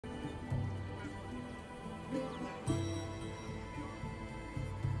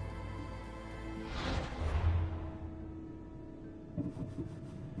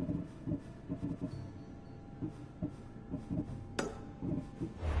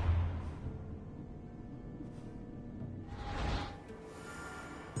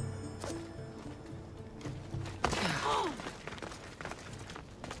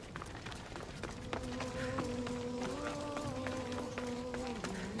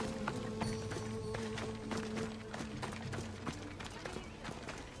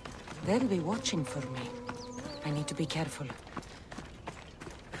They'll be watching for me. I need to be careful.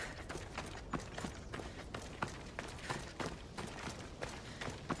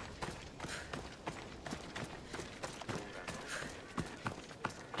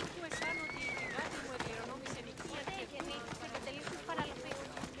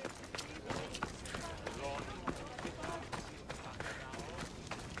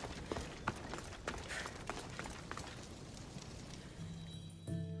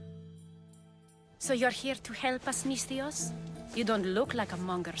 So you're here to help us, Mistios? You don't look like a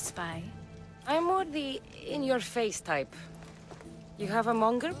monger spy. I'm more the in-your-face type. You have a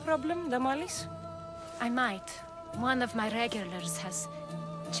monger problem, Damalis? I might. One of my regulars has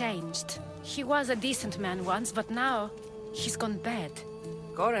changed. He was a decent man once, but now he's gone bad.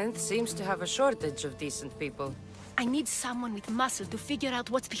 Corinth seems to have a shortage of decent people. I need someone with muscle to figure out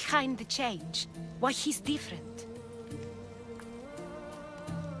what's behind the change. Why he's different.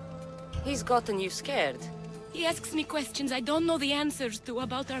 He's gotten you scared. He asks me questions I don't know the answers to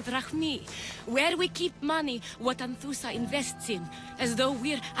about our drachmi. Where we keep money, what Anthusa invests in, as though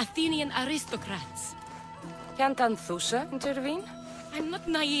we're Athenian aristocrats. Can't Anthusa intervene? I'm not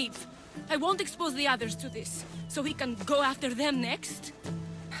naive. I won't expose the others to this, so he can go after them next.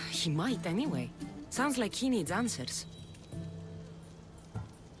 He might anyway. Sounds like he needs answers.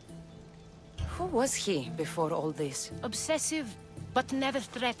 Who was he before all this? Obsessive, but never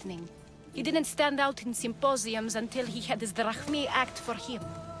threatening. He didn't stand out in symposiums until he had his drachmi act for him.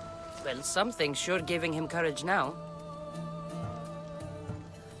 Well, something's sure giving him courage now.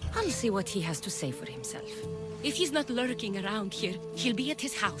 I'll see what he has to say for himself. If he's not lurking around here, he'll be at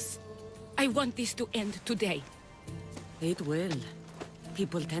his house. I want this to end today. It will.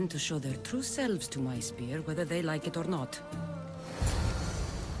 People tend to show their true selves to my spear, whether they like it or not.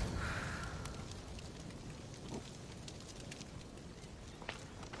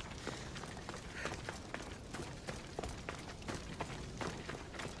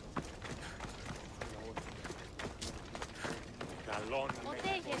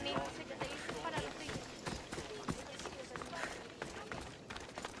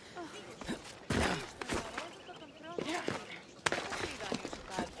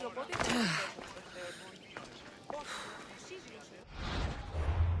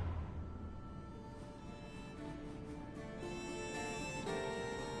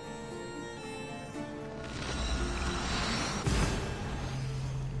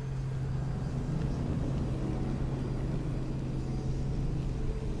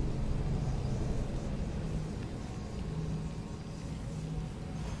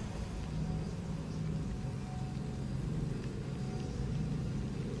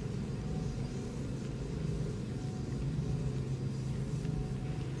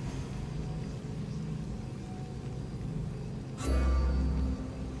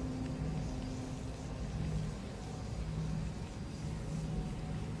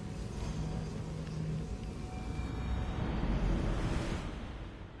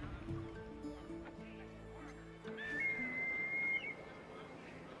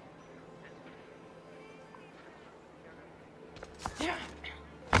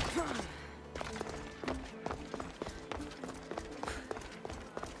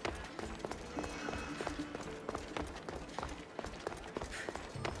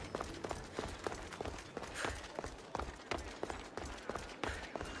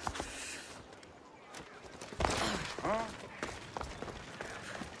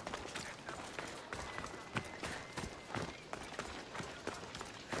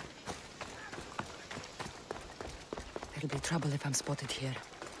 There'll be trouble if I'm spotted here.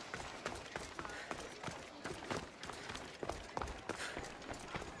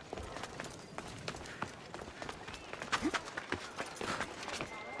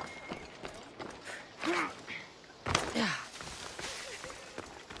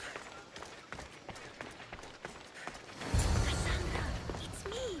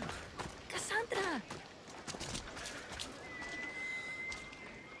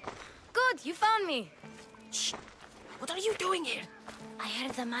 You found me! Shh! What are you doing here? I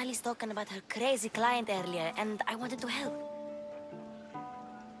heard the Mali's talking about her crazy client earlier, and I wanted to help.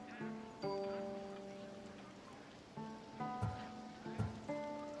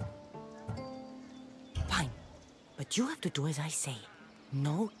 Fine. But you have to do as I say.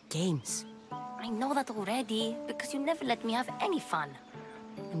 No games. I know that already, because you never let me have any fun.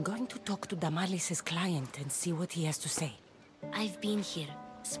 I'm going to talk to Damalis's client and see what he has to say. I've been here,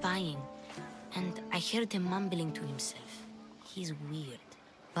 spying. And I heard him mumbling to himself. He's weird.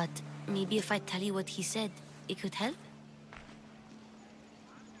 But maybe if I tell you what he said, it could help?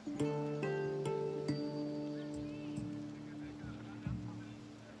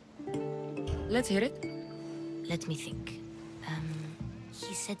 Let's hear it. Let me think.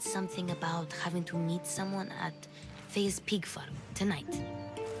 He said something about having to meet someone at Faye's pig farm tonight.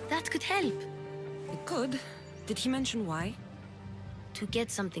 That could help. It could. Did he mention why? To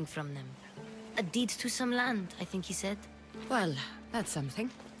get something from them. A deed to some land, I think he said. Well, that's something.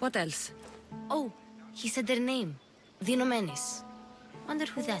 What else? Oh, he said their name. The Nomenes. Wonder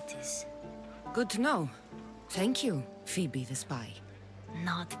who that is. Good to know. Thank you, Phoebe the spy.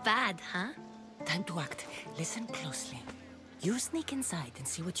 Not bad, huh? Time to act. Listen closely. You sneak inside and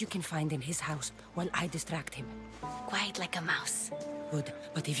see what you can find in his house while I distract him. Quiet like a mouse. Good.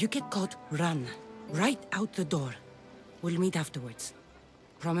 But if you get caught, run. Right out the door. We'll meet afterwards.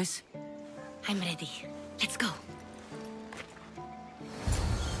 Promise? I'm ready. Let's go.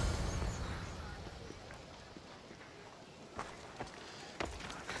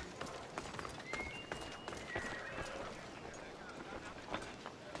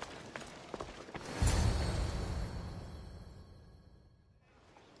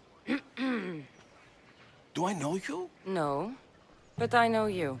 Do I know you? No, but I know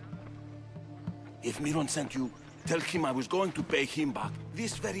you. If Miron sent you, tell him I was going to pay him back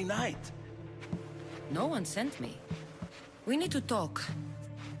this very night. No one sent me. We need to talk.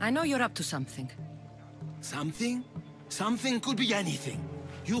 I know you're up to something. Something? Something could be anything.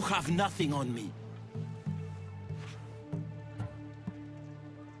 You have nothing on me.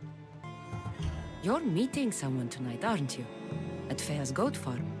 You're meeting someone tonight, aren't you? At Fea's goat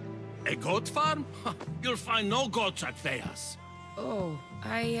farm. A goat farm? You'll find no goats at Thea's. Oh,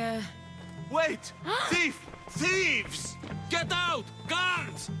 Wait! Thief! Thieves! Get out!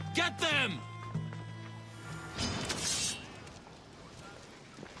 Guards! Get them!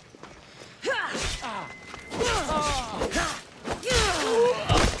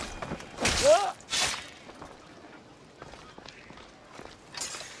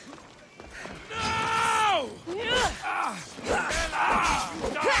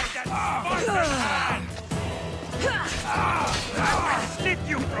 Slit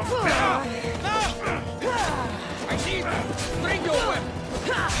you from below! I need you! Bring your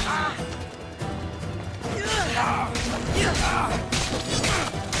weapon!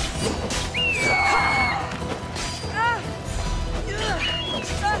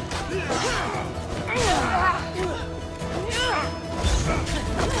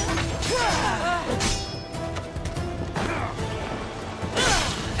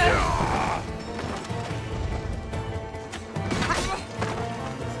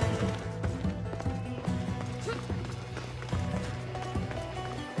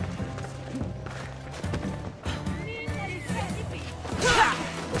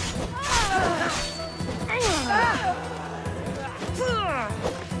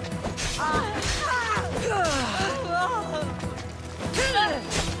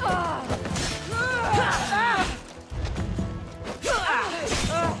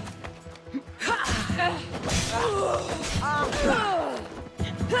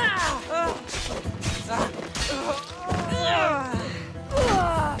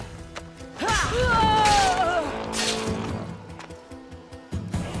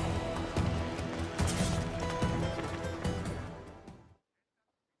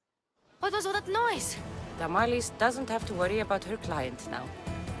 What was all that noise? Damalis doesn't have to worry about her client now.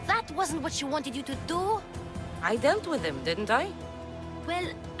 That wasn't what she wanted you to do. I dealt with him, didn't I? Well,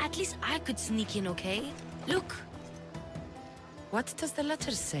 at least I could sneak in, okay? Look, What does the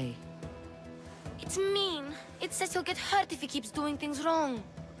letter say? it's mean. It says he'll get hurt if he keeps doing things wrong.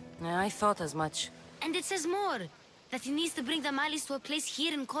 I thought as much. And it says more. That he needs to bring the Malis to a place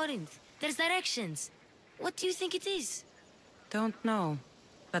here in Corinth. There's directions. What do you think it is? Don't know,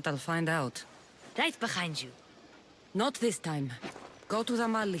 but I'll find out. Right behind you. Not this time. Go to the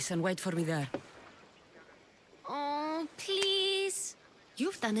Mallis and wait for me there. Oh, please.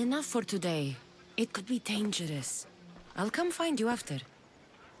 You've done enough for today. It could be dangerous. I'll come find you after.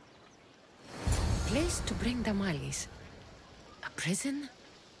 Place to bring the Mallis. A prison?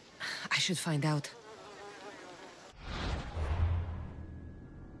 I should find out.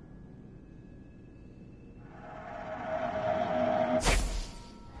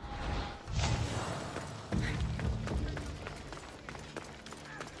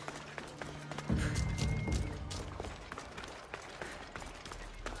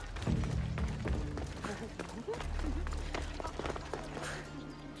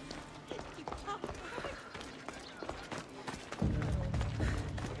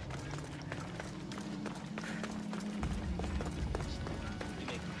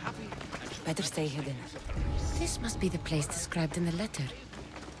 Better stay hidden. This must be the place described in the letter.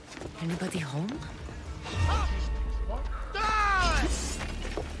 Anybody home?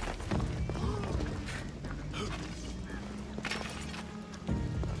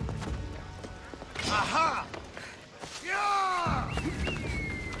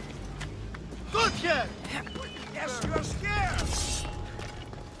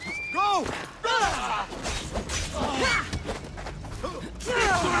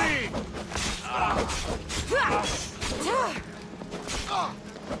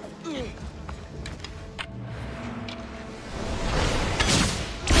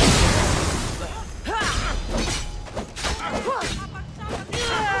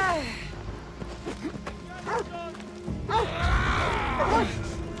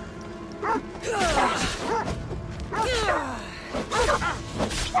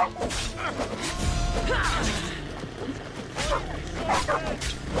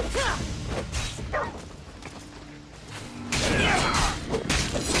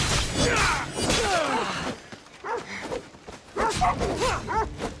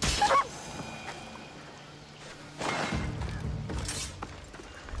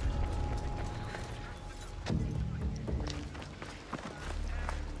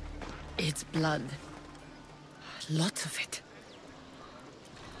 It's blood. Lots of it.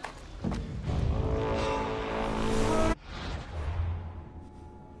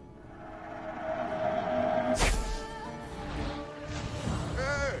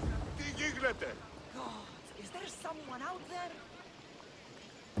 Hey, τι γίνεται? God, is there someone out there?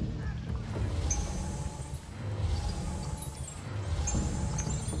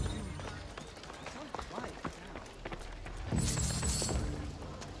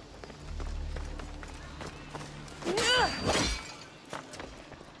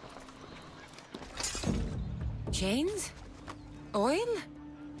 Chains? Oil?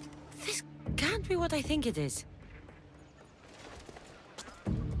 This can't be what I think it is.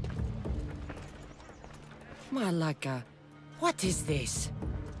 Malaka, what is this?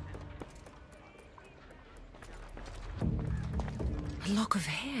 A lock of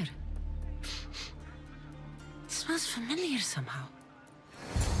hair. It smells familiar somehow.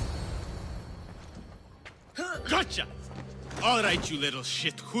 Gotcha! All right, you little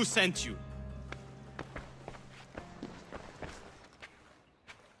shit. Who sent you?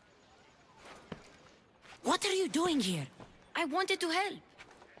 What are you doing here? I wanted to help.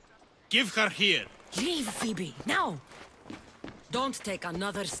 Give her here. Leave, Phoebe, now! Don't take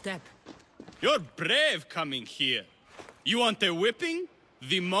another step. You're brave coming here. You want a whipping?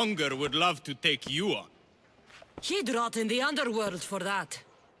 The monger would love to take you on. He'd rot in the underworld for that.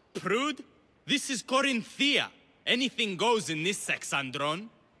 Prude, this is Corinthia. Anything goes in this Sexandron,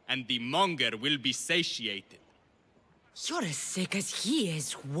 and the monger will be satiated. You're as sick as he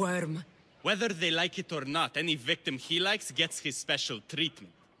is, worm. Whether they like it or not, any victim he likes gets his special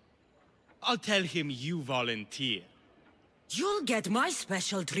treatment. I'll tell him you volunteer. You'll get my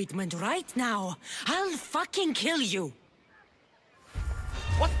special treatment right now. I'll fucking kill you.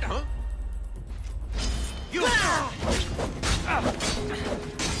 What the? You!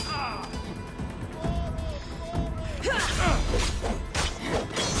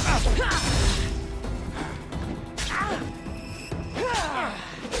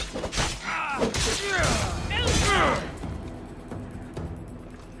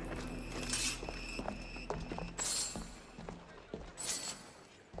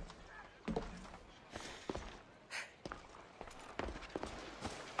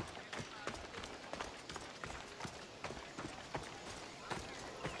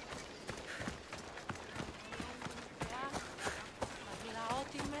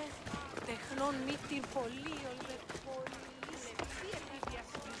 τεχνών μύτην πολύων με πολυλευκίες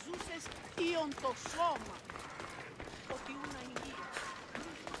διασχιζούσες ήον το σώμα. Ότι ούνα υγεία.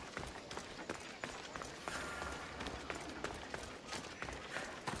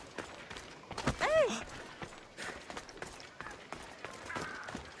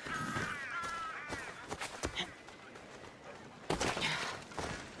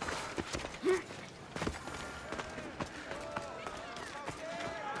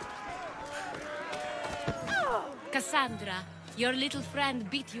 Cassandra, your little friend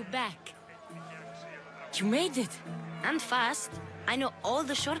beat you back. You made it. And fast. I know all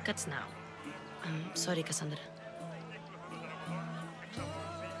the shortcuts now. I'm sorry, Cassandra.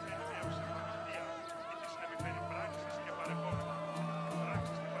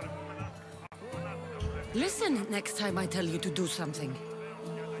 Listen next time I tell you to do something.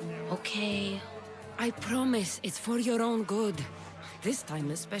 Okay. I promise it's for your own good. This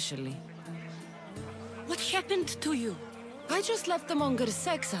time especially. What happened to you? I just left the monger's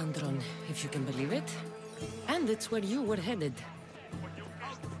sex, Andron, if you can believe it. And it's where you were headed.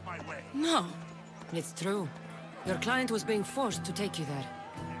 No. It's true. Your client was being forced to take you there.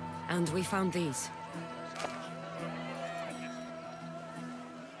 And we found these.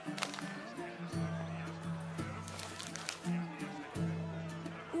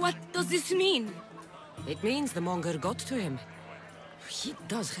 What does this mean? It means the monger got to him. He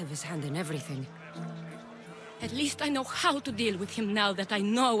does have his hand in everything. At least I know how to deal with him now that I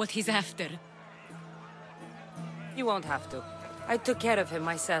know what he's after. You won't have to. I took care of him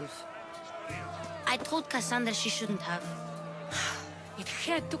myself. I told Cassandra she shouldn't have. It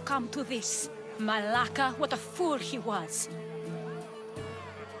had to come to this. Malaka, what a fool he was.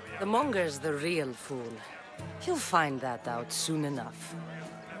 The Monger's the real fool. You'll find that out soon enough.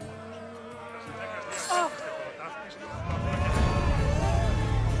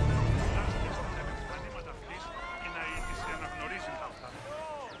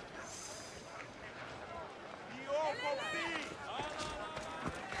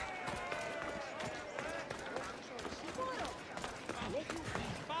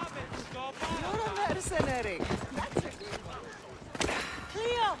 You're a mercenary. That's it.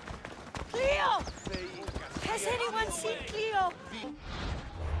 Cleo! Cleo! Has anyone seen Cleo?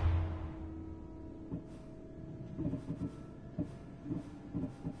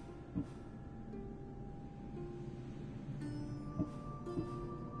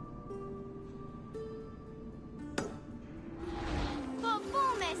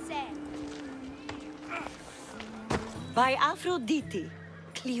 By Aphrodite.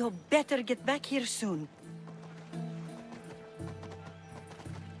 Cleo better get back here soon.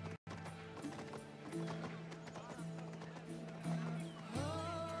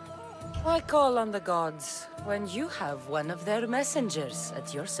 Why call on the gods when you have one of their messengers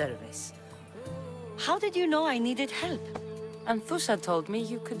at your service? How did you know I needed help? Anthusa told me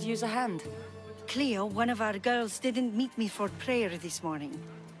you could use a hand. Cleo, one of our girls, didn't meet me for prayer this morning.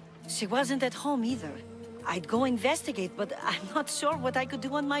 She wasn't at home either. I'd go investigate, but I'm not sure what I could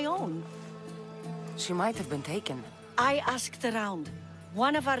do on my own. She might have been taken. I asked around.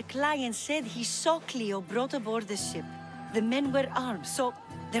 One of our clients said he saw Cleo brought aboard the ship. The men were armed, so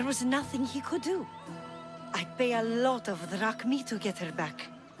there was nothing he could do. I'd pay a lot of drachmi to get her back.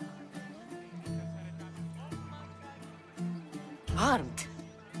 Armed?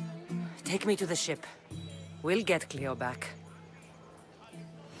 Take me to the ship. We'll get Cleo back.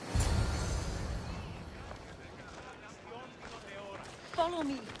 Follow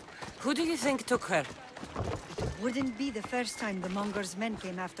me. Who do you think took her? It wouldn't be the first time the Monger's men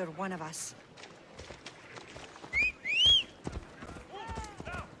came after one of us.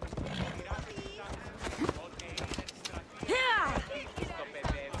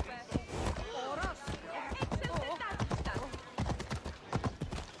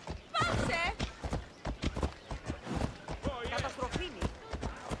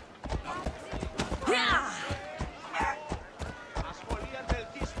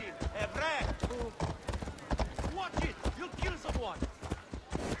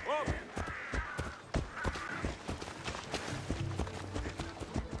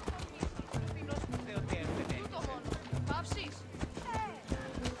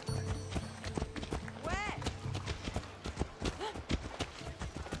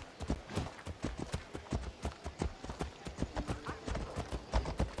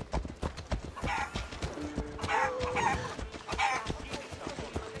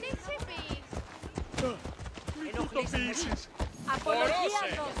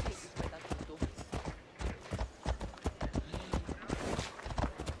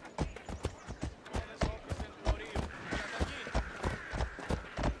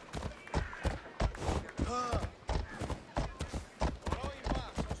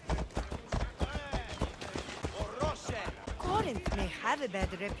 Corinth may have a bad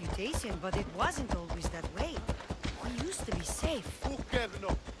reputation, but it wasn't always that way. We used to be safe.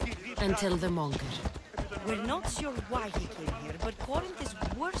 Until the Monger. We're not sure why he came here, but Corinth is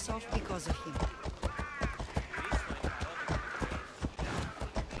worse off because of him.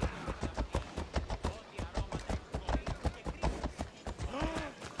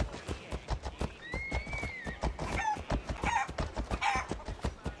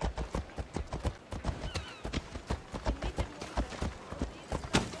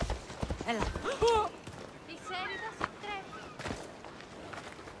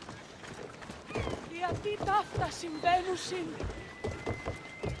 Γιατί τα αυτά συμβαίνουν.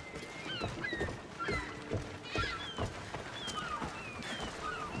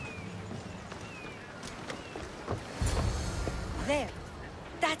 There.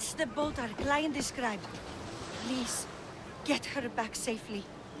 That's the boat our client described. Please, get her back safely.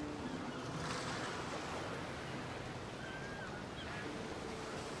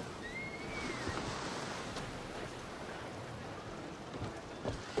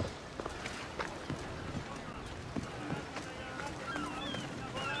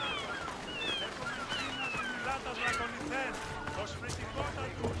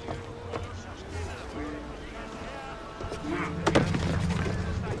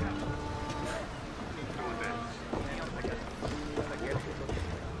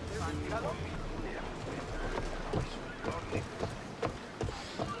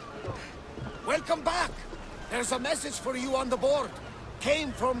 Welcome back! There's a message for you on the board.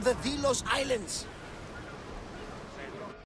 Came from the Vilos Islands.